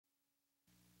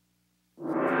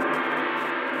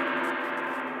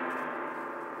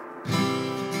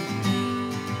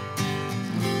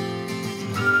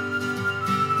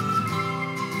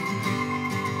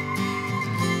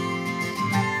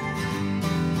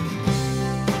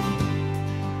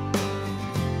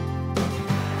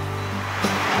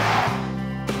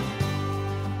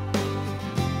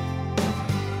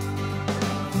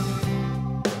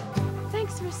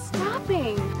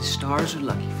stars are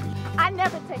lucky for you. I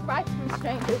never take rides from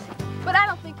strangers, but I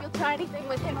don't think you'll try anything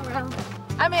with him around.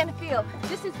 I'm Anna Field.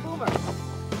 This is Boomer.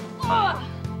 Oh,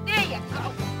 there you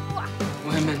go.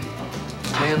 Women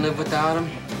can't live without them,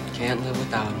 can't live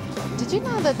without them. Did you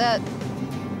know that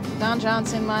Don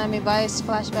Johnson, Miami Vice,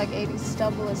 flashback 80s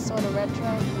stubble is sort of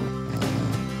retro?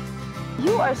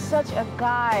 You are such a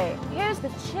guy. Here's the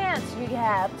chance you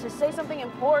have to say something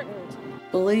important.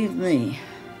 Believe me,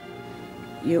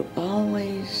 you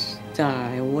always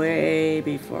die way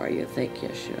before you think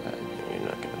you should. You're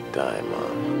not gonna die,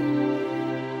 Mom.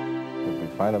 If we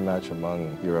find a match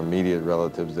among your immediate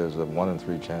relatives, there's a 1 in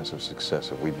 3 chance of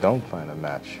success. If we don't find a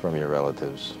match from your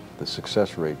relatives, the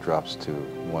success rate drops to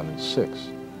 1 in 6.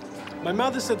 My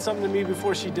mother said something to me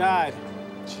before she died.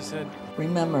 She said,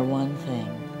 Remember one thing.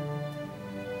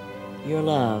 Your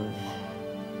love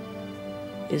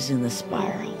is in the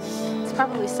spirals. It's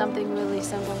probably something really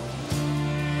simple.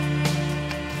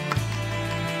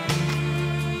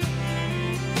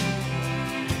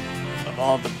 of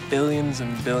all the billions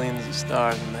and billions of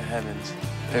stars in the heavens,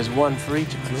 there's one for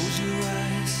each of us. Close your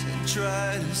eyes and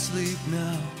try to sleep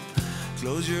now.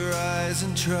 Close your eyes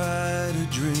and try to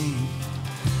dream.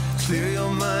 Clear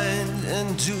your mind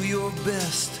and do your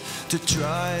best to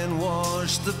try and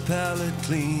wash the palate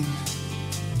clean.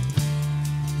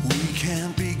 We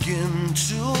can't begin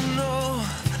to know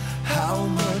how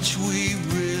much we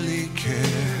really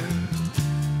care,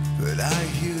 but I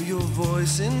hear your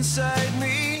voice inside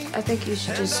me. I think you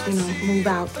should just, move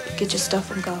out, get your stuff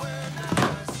and go.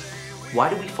 Why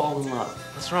do we fall in love?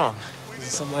 What's wrong? Is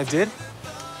it something I did?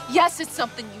 Yes, it's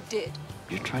something you did.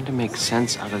 You're trying to make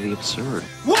sense out of the absurd.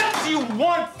 What do you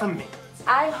want from me?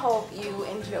 I hope you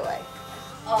enjoy.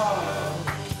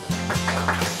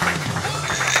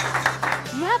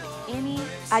 Do you have any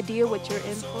idea what you're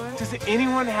in for? Does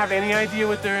anyone have any idea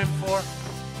what they're in for?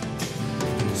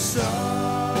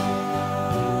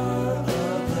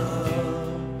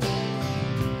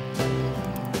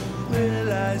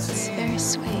 It's very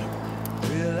sweet.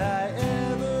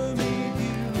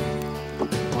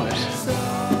 What?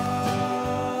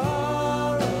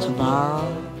 Tomorrow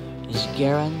is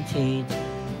guaranteed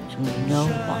to no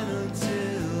one.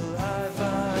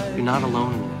 You're not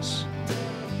alone in this.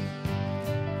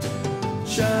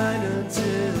 Shine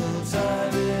until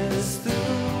time is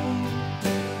through.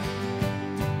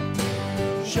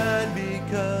 Shine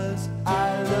because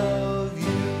I love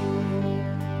you.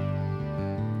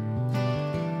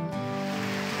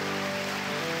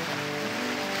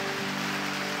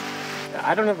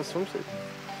 I don't have a swimsuit.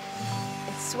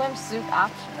 It's swimsuit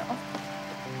optional.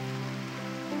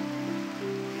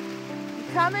 You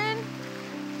coming?